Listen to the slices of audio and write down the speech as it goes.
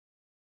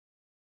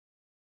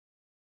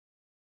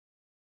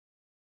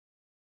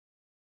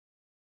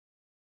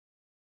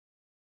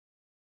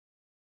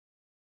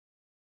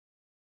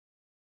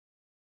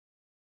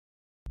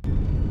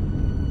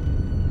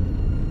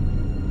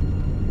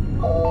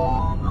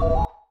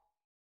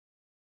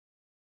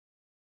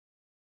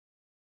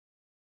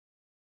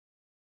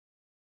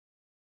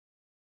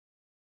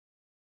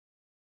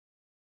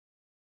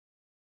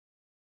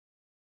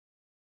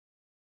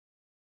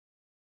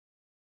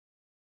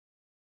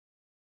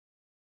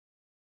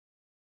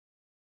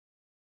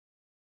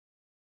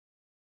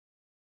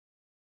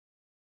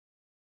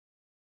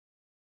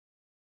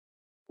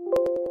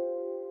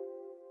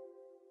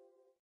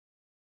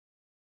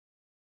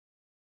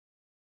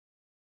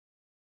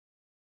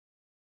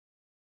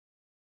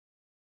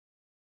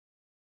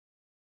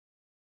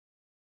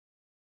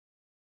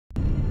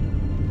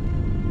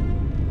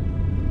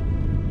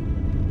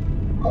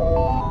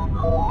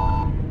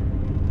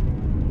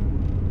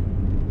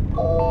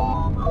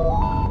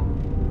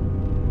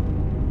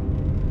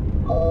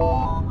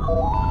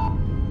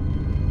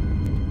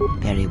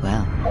Very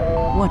well.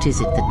 What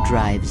is it that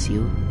drives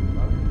you?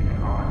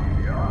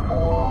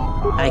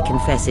 I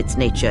confess its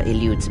nature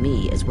eludes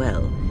me as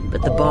well,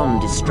 but the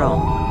bond is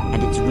strong,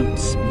 and its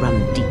roots run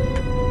deep.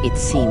 It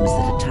seems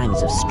that at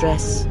times of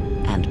stress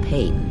and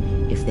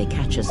pain, if they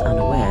catch us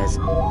unawares,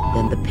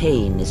 then the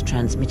pain is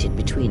transmitted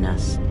between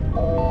us.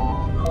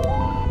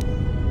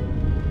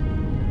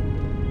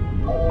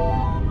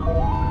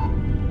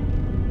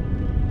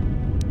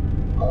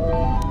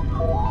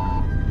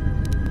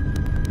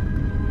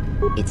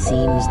 It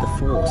seems the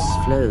force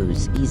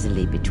flows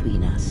easily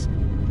between us.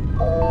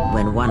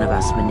 When one of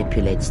us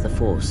manipulates the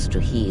force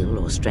to heal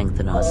or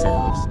strengthen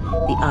ourselves,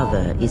 the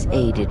other is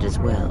aided as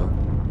well.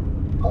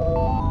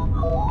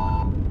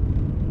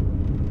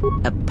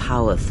 A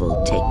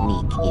powerful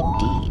technique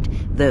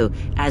indeed, though,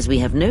 as we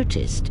have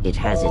noticed, it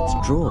has its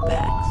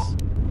drawbacks.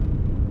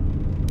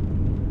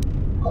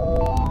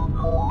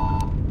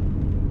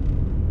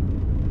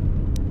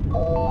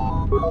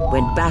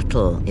 When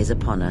battle is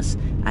upon us,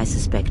 I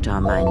suspect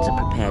our minds are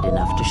prepared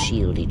enough to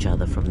shield each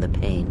other from the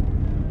pain.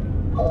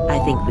 I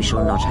think we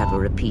shall not have a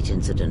repeat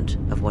incident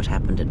of what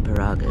happened at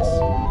Paragus.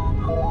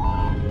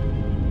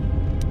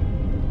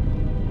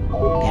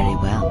 Very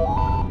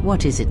well.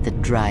 What is it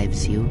that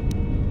drives you?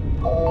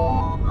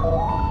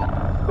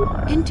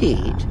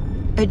 Indeed.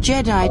 A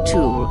Jedi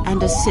tool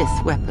and a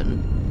Sith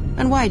weapon.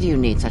 And why do you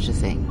need such a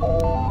thing?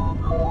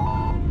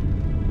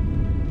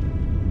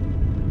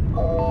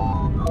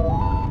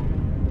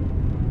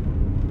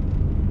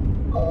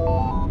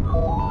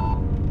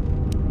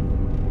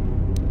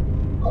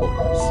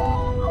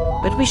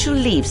 But we shall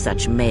leave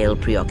such male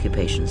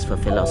preoccupations for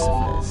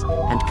philosophers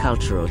and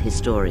cultural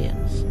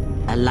historians.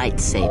 A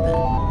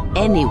lightsaber,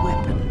 any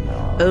weapon,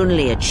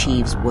 only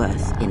achieves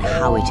worth in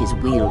how it is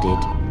wielded,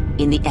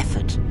 in the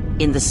effort,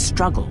 in the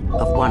struggle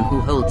of one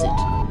who holds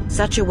it.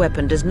 Such a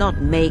weapon does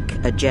not make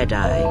a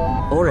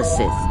Jedi or a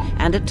Sith,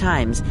 and at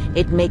times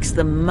it makes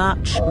them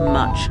much,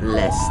 much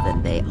less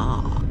than they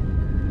are.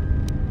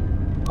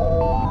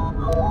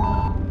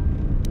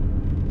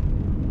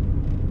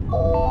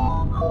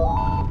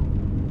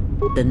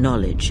 The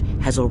knowledge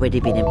has already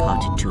been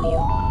imparted to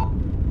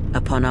you.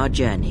 Upon our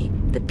journey,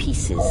 the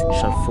pieces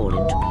shall fall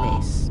into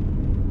place.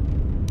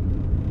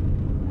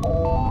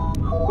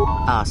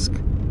 Ask,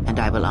 and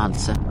I will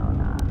answer.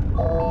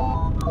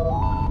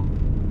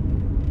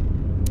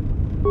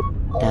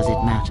 Does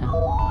it matter?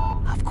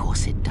 Of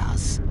course it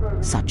does.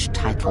 Such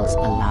titles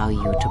allow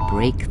you to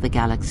break the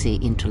galaxy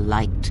into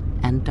light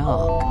and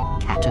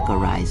dark,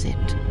 categorize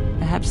it.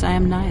 Perhaps I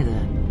am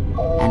neither,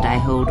 and I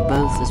hold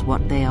both as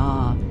what they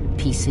are,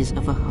 pieces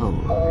of a whole.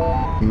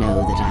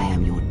 Know that I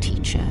am your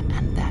teacher,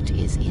 and that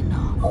is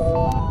enough.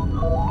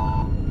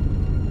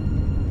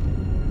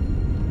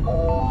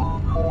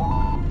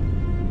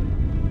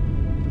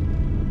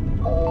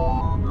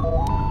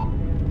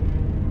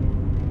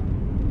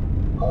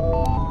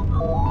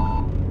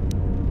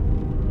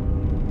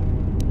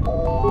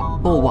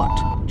 Or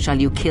what? Shall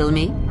you kill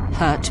me?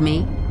 Hurt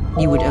me?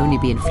 You would only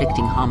be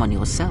inflicting harm on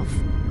yourself.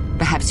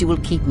 Perhaps you will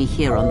keep me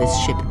here on this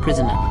ship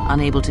prisoner,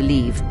 unable to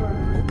leave.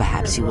 Or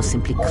perhaps you will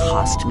simply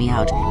cast me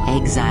out,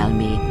 exile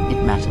me.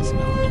 It matters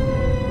not.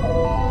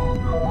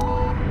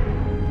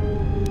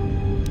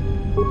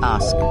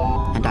 Ask,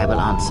 and I will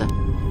answer.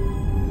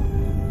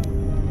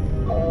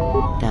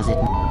 Does it?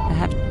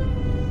 Perhaps.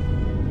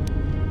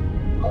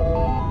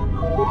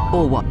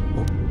 Or what?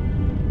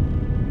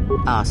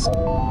 Ask.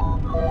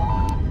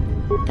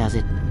 Does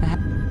it?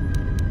 Perhaps.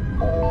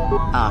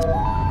 Ask.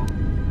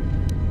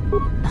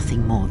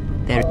 Nothing more.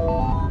 There.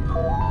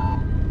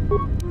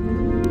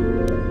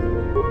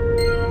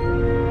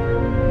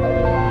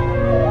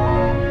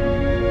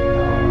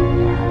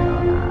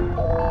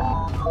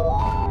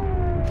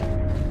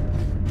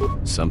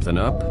 Something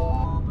up?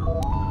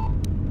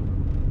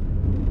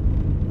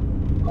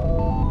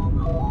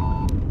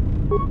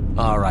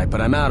 All right, but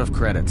I'm out of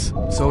credits,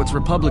 so it's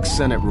Republic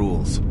Senate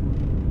rules.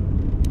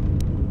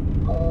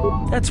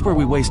 That's where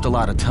we waste a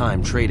lot of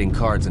time trading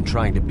cards and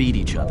trying to beat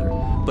each other.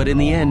 But in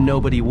the end,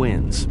 nobody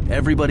wins.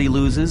 Everybody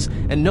loses,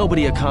 and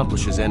nobody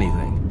accomplishes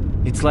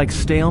anything. It's like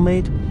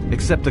stalemate,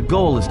 except the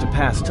goal is to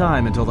pass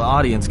time until the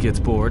audience gets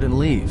bored and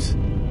leaves.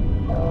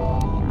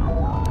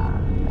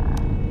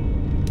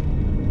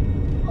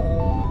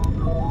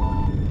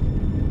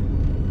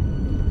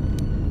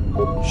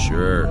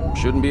 Sure,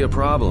 shouldn't be a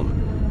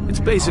problem.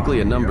 It's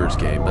basically a numbers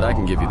game, but I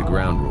can give you the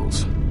ground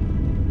rules.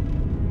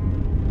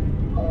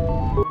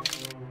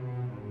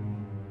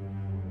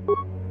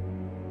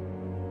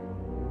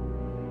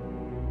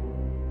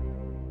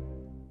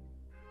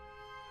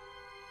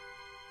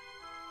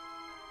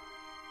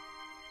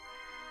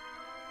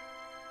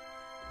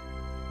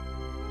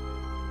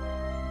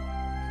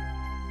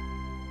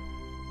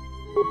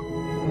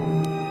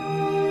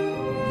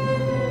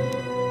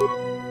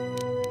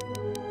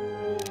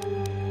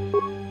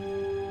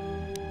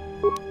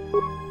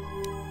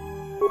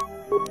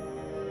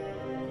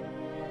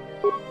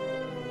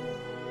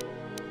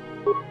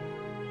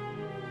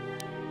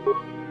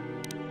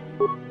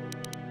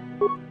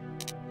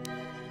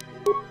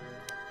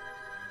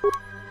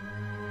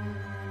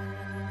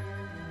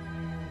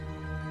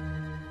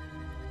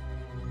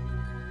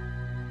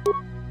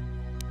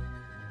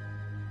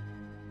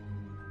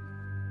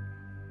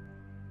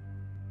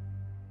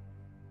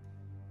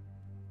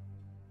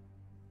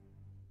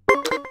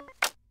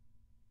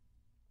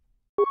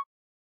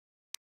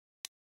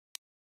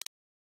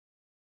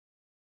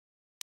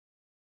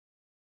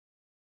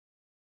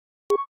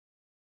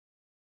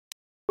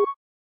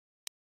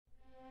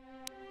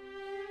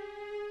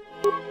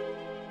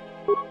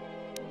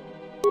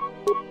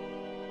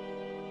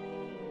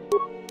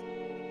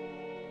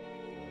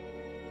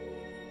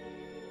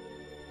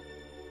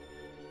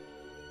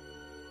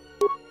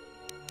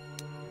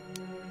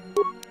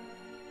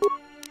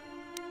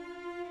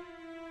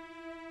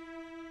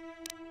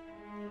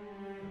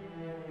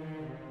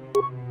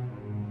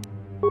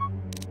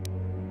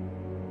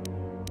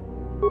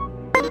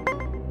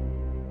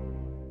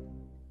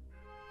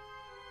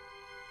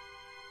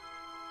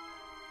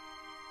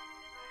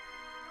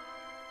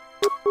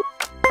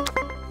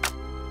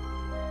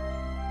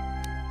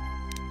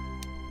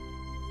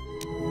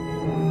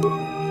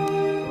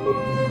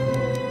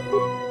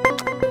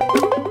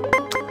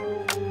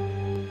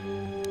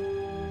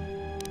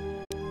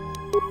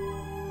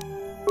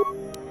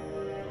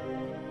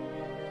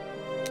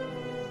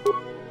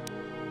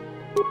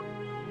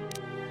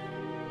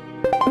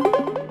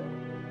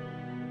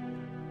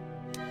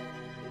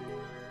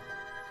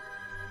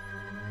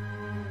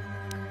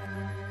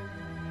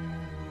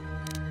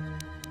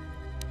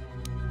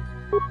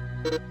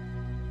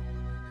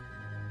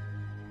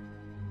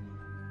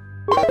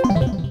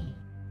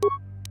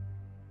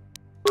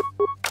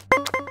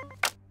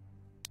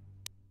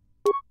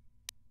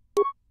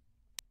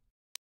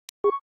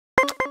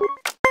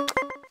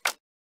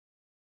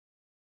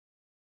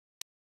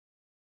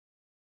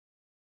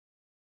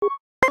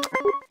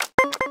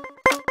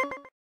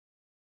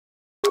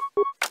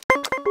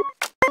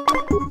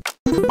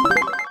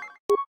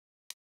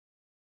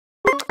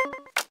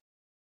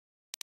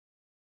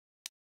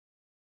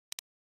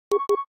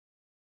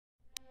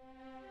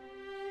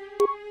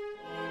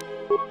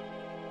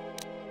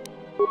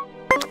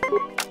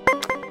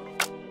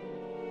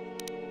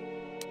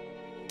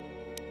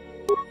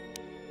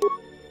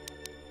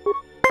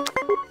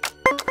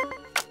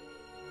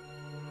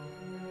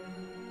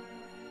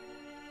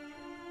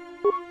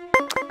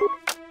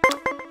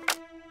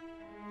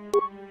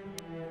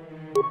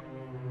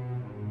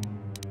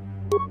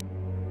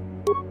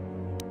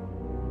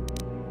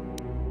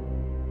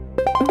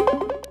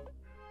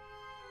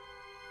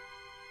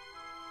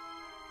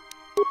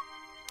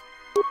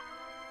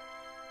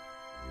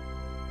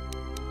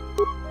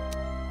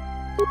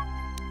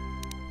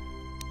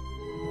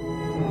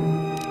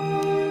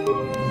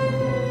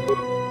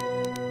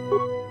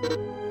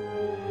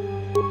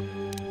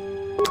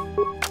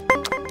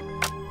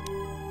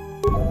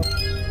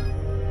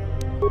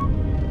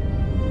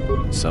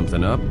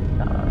 Something up?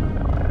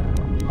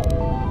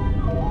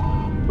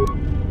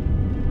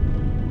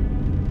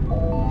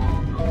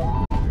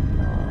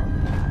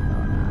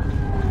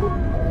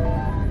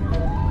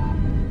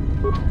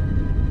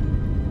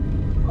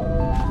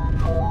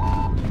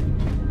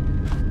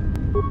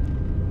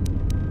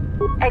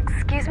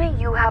 Excuse me,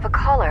 you have a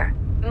caller.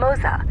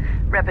 Moza,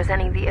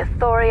 representing the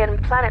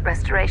Ithorian planet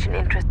restoration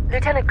interest.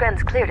 Lieutenant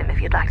Grenz cleared him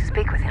if you'd like to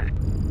speak with him.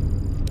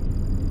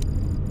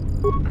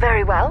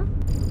 Very well.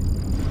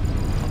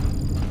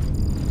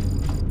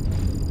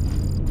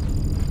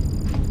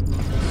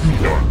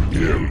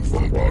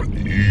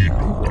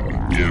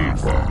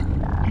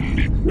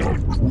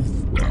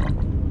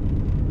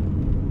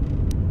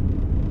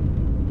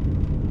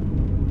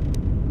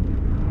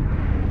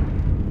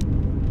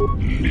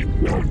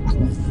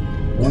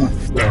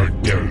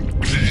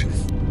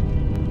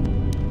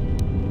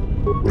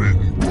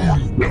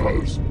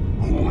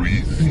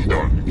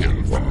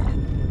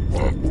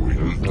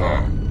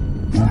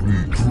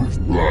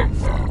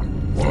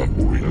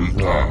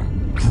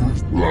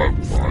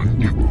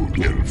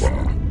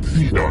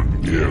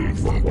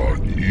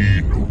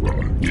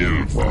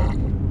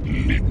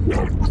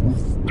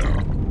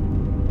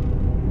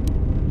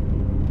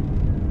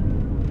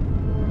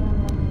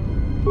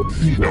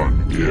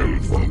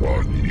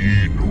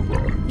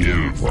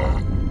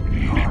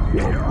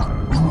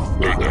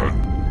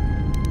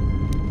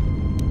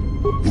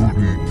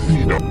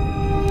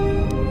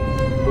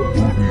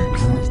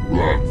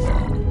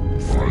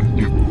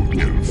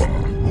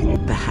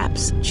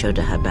 Perhaps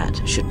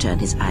Chodahabat should turn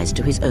his eyes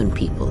to his own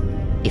people,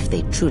 if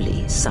they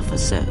truly suffer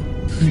so.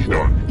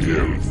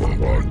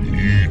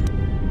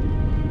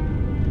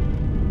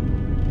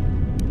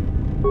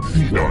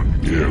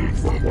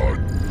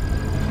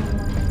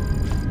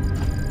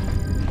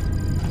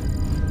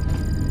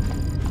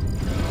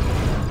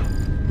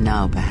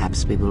 Now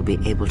perhaps we will be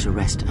able to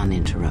rest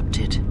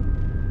uninterrupted.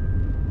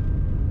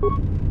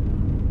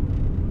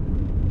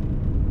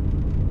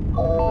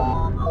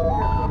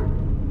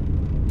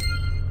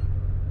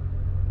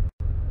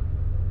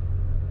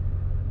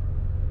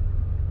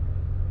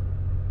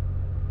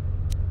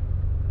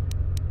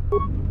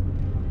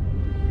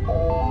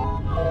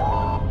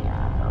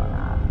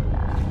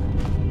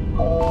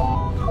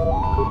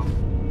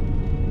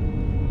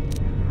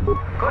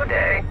 Good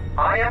day.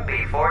 I am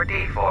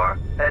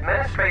B4D4,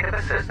 Administrative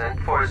Assistant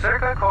for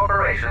Zerka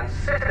Corporation's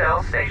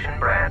Citadel Station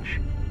branch.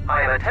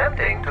 I am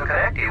attempting to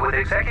connect you with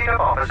Executive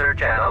Officer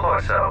Jana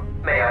Lorso.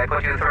 May I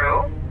put you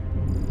through?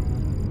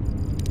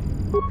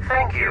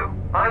 Thank you.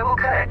 I will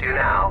connect you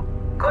now.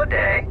 Good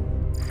day.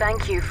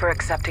 Thank you for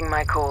accepting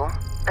my call.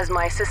 As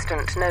my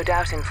assistant no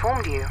doubt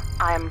informed you,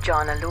 I am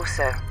Jana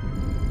Lorso.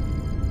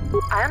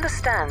 I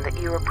understand that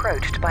you were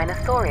approached by an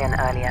Ithorian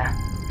earlier.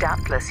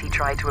 Doubtless he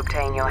tried to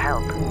obtain your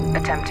help,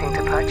 attempting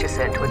to purchase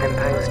it with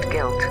imposed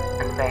guilt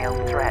and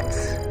veiled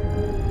threats.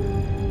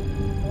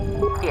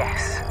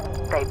 Yes,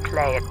 they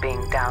play at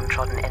being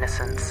downtrodden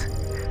innocents,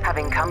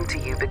 having come to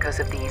you because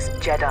of these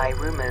Jedi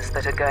rumors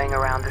that are going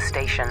around the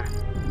station.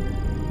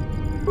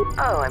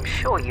 Oh, I'm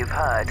sure you've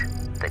heard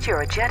that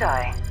you're a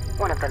Jedi,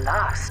 one of the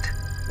last,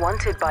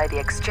 wanted by the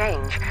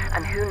Exchange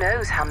and who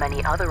knows how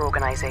many other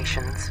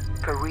organizations,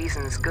 for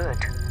reasons good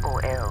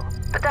or ill.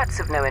 But that's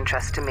of no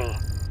interest to me.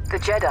 The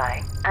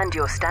Jedi, and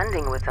your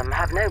standing with them,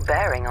 have no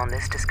bearing on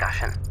this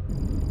discussion.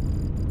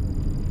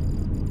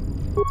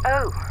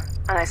 Oh,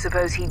 and I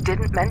suppose he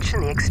didn't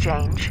mention the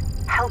Exchange,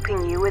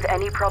 helping you with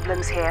any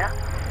problems here?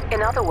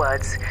 In other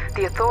words,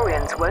 the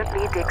Ithorians won't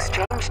lead the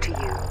Exchange to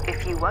you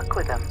if you work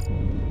with them.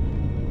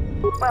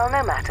 Well,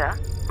 no matter.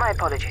 My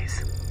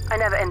apologies. I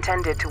never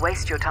intended to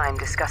waste your time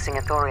discussing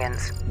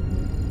Ithorians.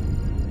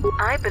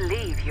 I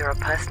believe you're a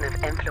person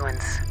of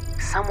influence,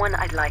 someone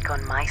I'd like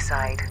on my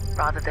side,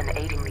 rather than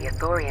aiding the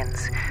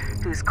Ithorians,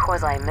 whose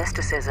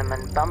quasi-mysticism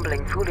and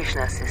bumbling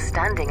foolishness is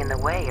standing in the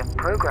way of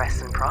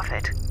progress and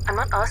profit. I'm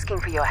not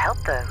asking for your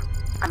help, though.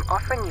 I'm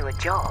offering you a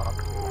job.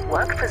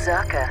 Work for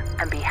Zerka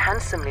and be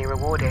handsomely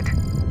rewarded.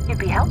 You'd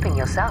be helping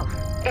yourself.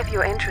 If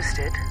you're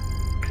interested,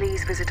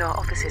 please visit our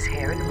offices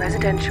here in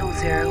Residential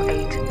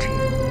 082.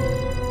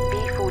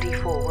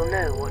 B44 will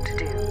know what to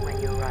do when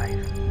you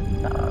arrive.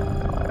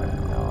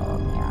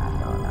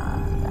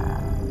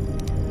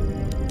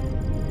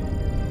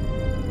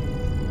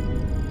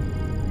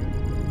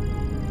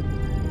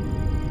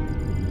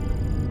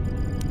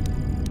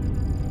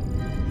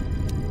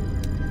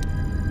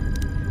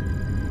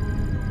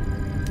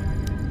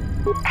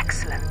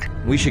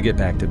 Excellent. We should get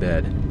back to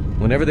bed.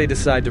 Whenever they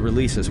decide to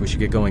release us, we should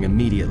get going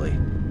immediately.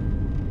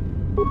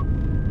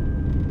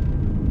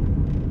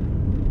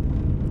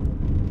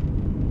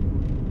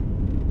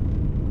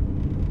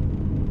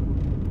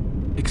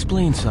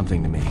 Explain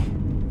something to me.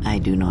 I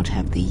do not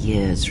have the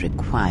years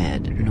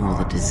required, nor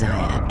the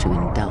desire to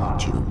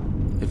indulge you.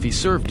 If he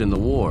served in the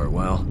war,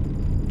 well,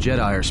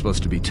 Jedi are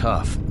supposed to be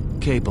tough,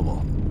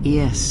 capable.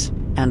 Yes,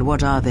 and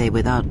what are they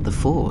without the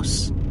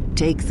Force?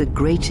 Take the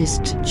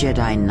greatest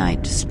Jedi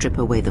Knight, strip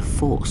away the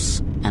Force,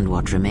 and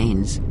what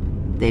remains?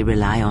 They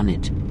rely on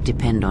it,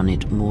 depend on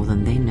it more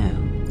than they know.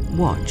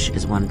 Watch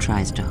as one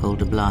tries to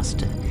hold a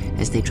blaster,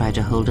 as they try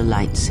to hold a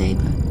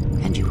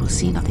lightsaber, and you will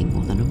see nothing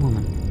more than a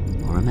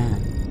woman, or a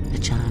man, a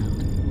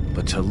child.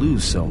 But to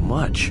lose so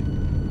much,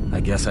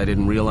 I guess I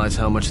didn't realize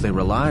how much they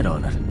relied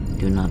on it.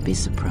 Do not be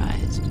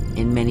surprised.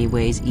 In many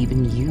ways,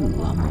 even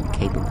you are more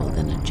capable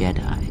than a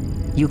Jedi.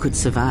 You could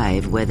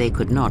survive where they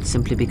could not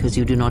simply because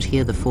you do not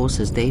hear the Force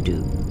as they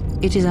do.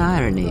 It is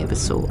irony of a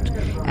sort,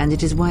 and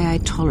it is why I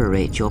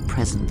tolerate your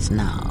presence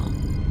now.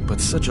 But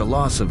such a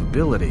loss of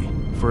ability.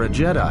 For a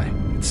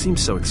Jedi, it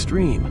seems so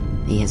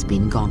extreme. He has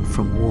been gone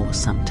from war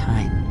some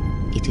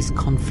time. It is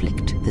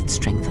conflict that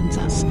strengthens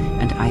us,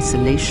 and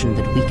isolation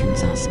that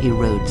weakens us,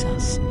 erodes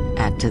us.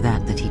 Add to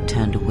that he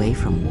turned away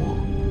from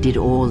war, did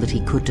all that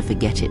he could to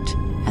forget it,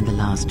 and the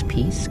last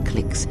piece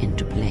clicks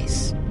into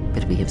place.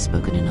 But we have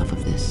spoken enough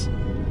of this,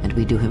 and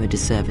we do him a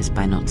disservice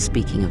by not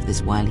speaking of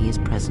this while he is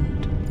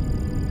present.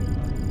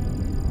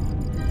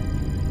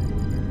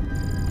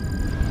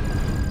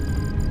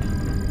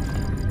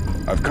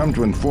 I've come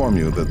to inform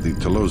you that the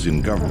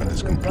Talosian government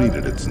has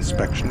completed its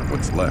inspection of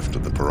what's left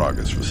of the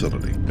Paragas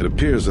facility. It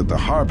appears that the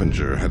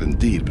Harbinger had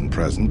indeed been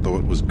present, though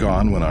it was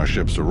gone when our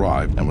ships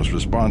arrived and was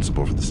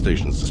responsible for the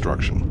station's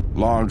destruction.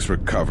 Logs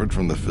recovered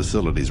from the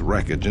facility's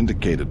wreckage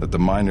indicated that the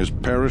miners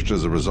perished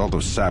as a result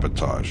of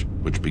sabotage,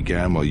 which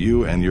began while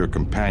you and your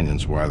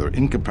companions were either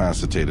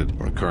incapacitated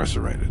or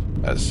incarcerated.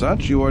 As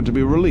such, you are to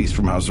be released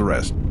from house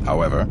arrest.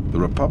 However, the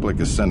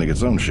Republic is sending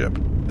its own ship.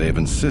 They have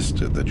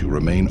insisted that you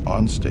remain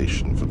on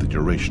station for the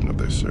duration of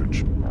their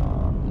search.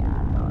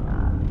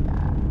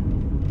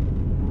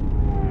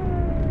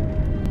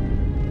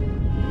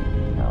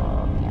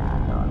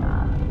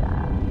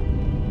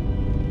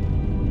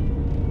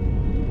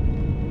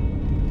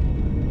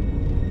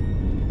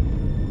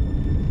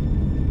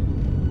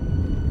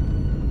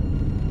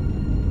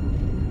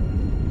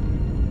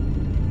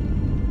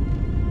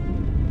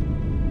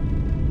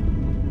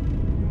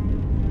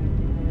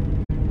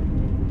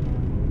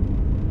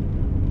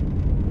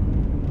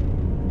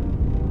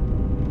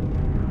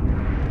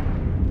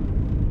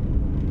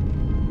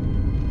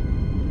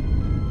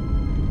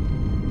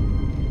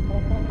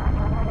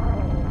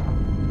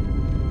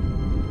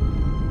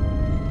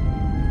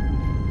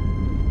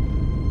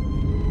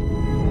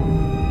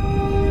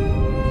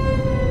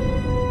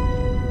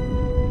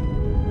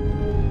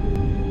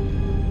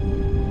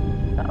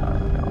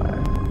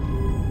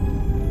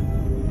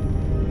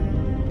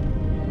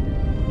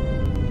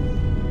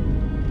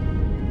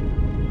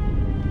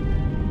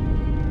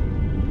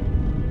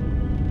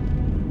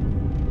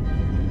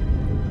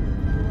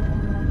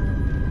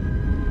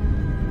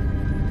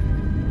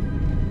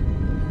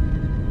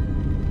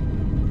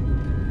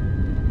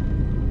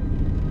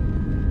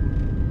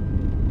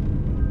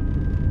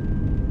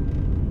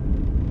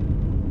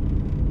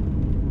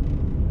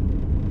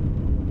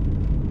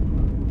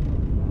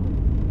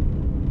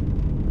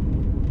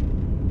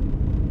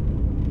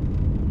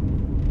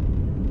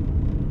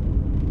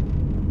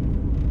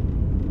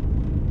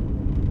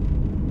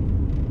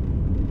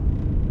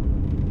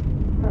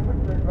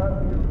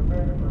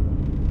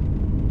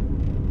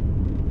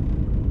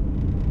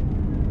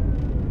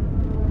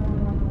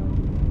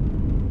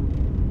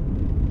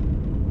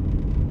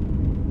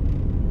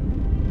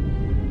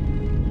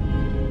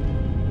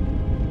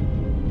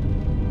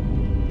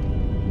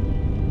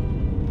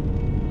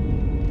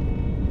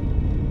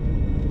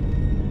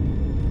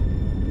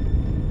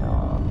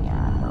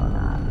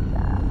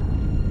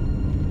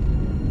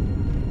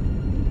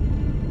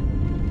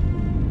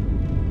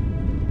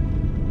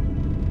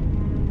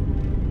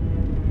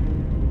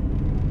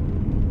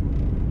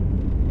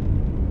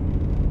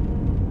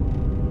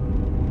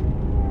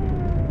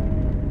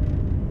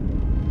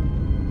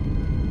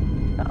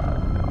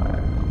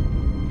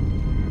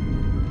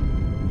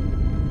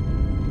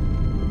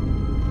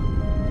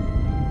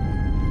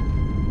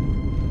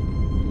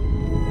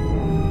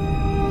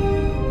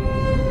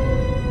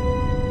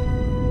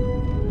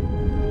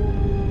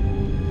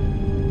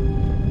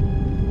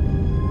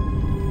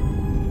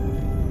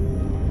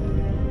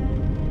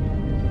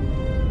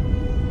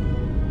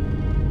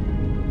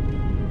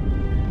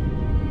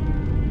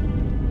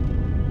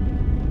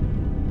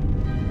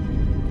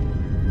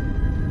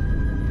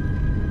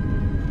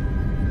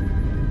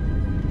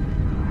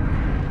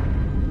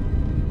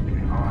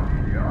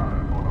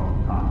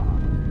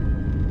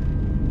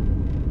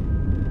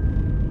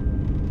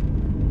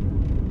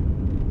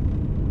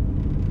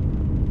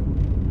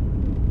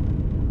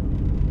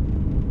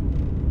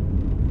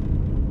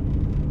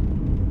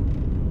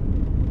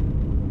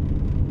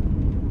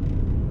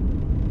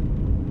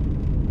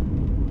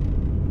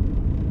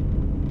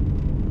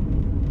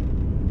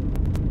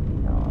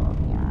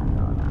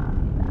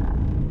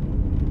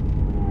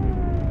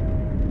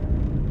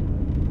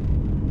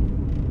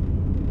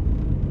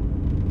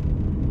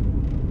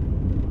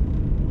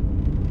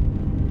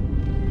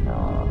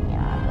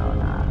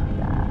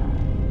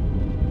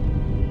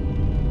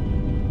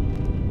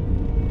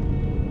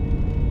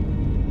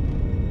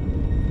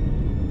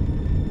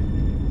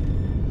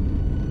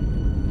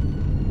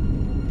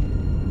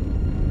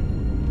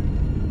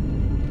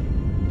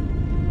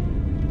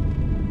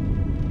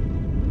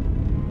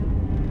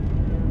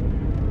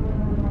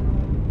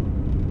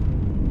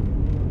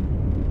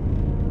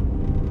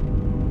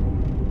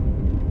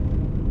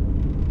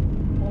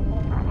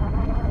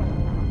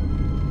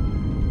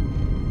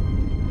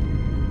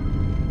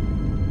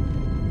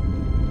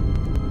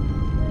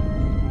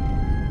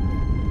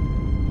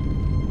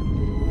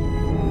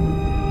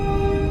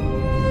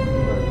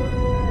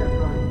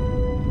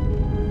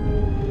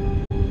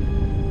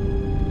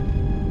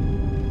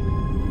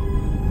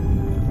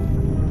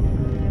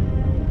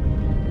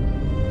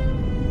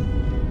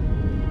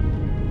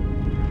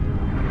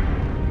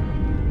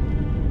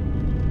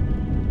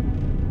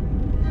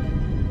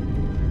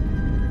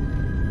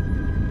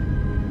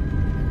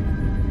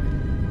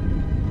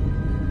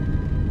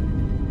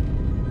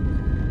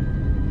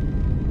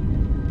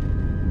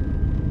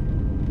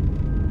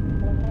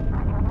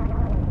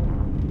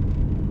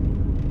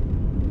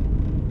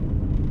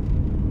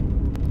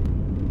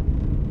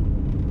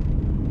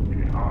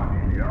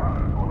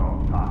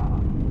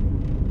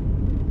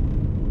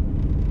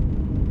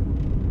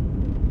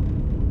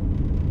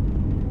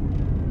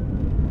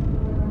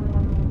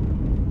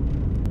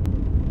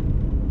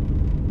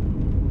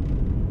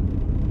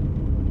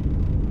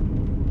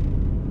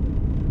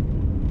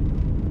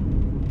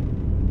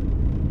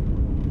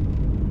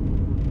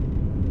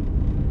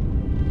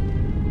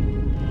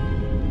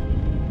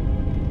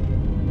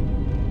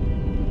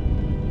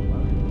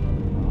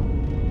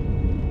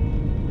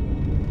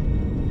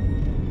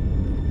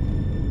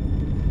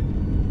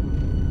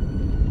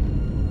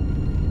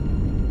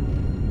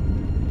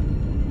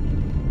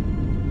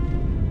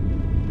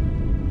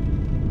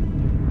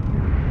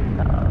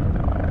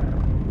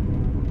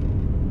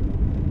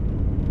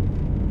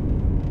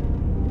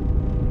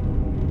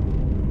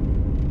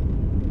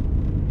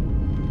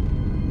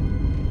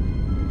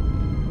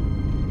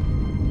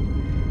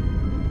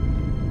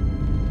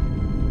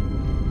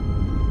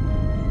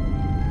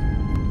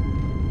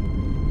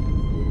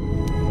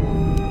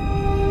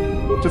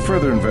 to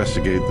further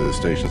investigate the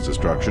station's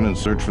destruction and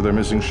search for their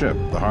missing ship,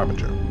 the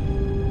Harbinger.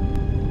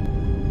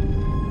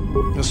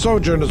 The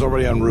sojourn is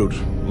already en route,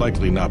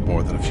 likely not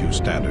more than a few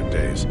standard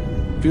days.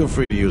 Feel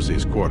free to use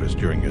these quarters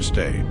during your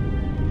stay.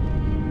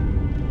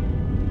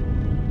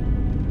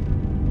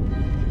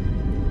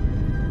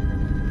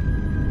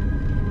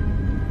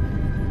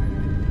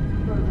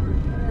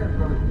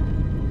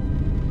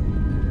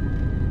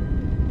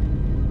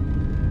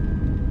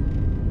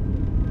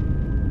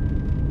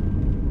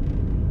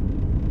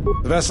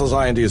 The vessel's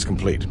IND is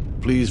complete.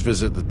 Please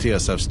visit the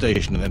TSF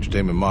station and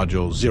Entertainment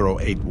Module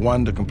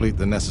 081 to complete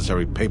the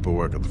necessary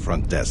paperwork at the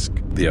front desk.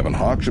 The Ebon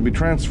Hawk should be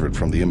transferred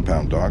from the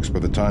impound docks by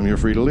the time you're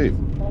free to leave.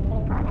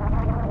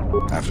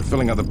 After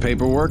filling out the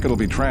paperwork, it'll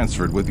be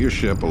transferred with your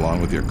ship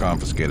along with your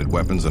confiscated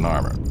weapons and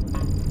armor.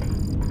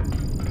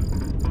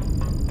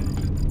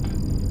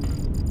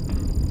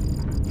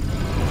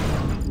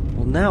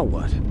 Well, now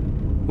what?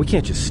 We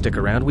can't just stick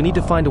around. We need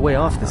to find a way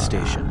off the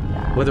station.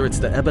 Whether it's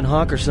the Ebon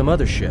Hawk or some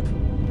other ship.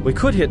 We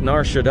could hit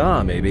Nar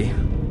Shaddaa, maybe.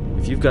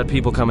 If you've got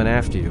people coming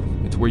after you,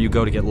 it's where you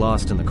go to get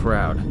lost in the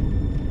crowd.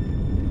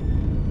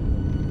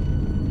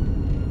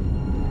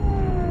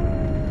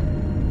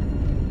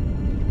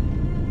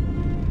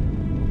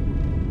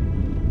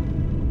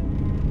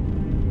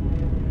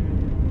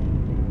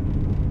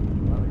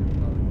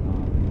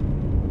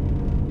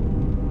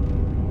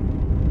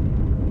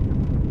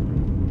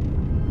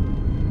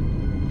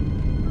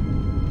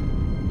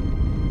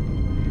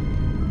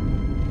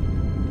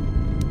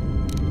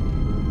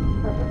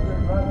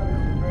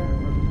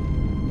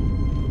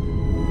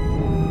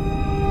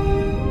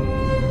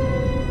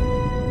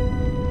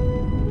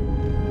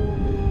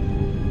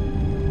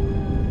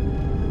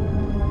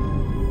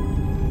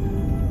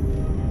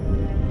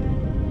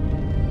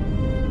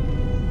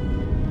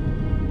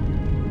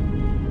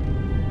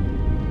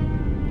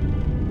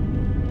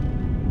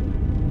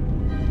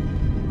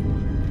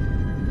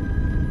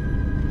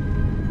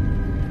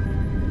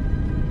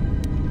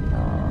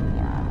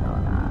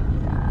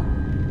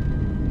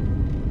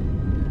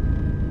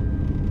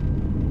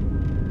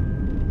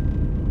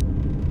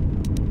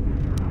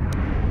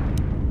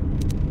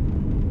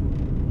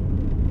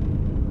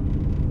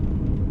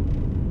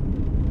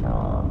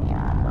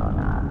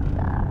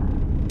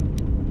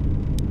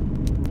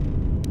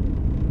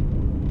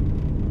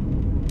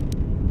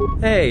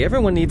 Hey,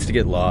 everyone needs to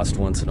get lost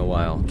once in a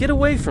while. Get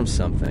away from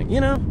something,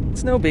 you know?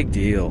 It's no big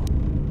deal.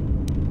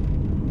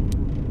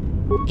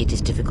 It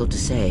is difficult to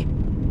say.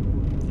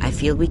 I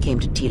feel we came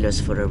to Telos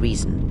for a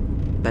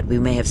reason, but we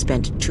may have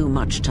spent too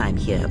much time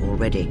here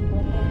already.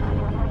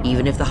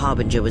 Even if the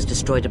Harbinger was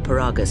destroyed at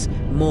Paragus,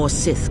 more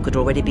Sith could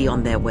already be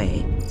on their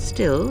way.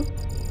 Still,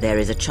 there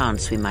is a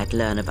chance we might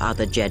learn of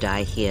other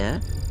Jedi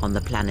here on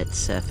the planet's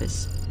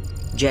surface.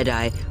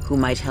 Jedi who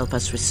might help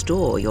us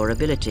restore your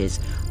abilities,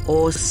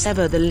 or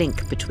sever the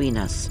link between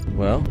us.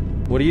 Well,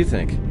 what do you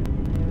think?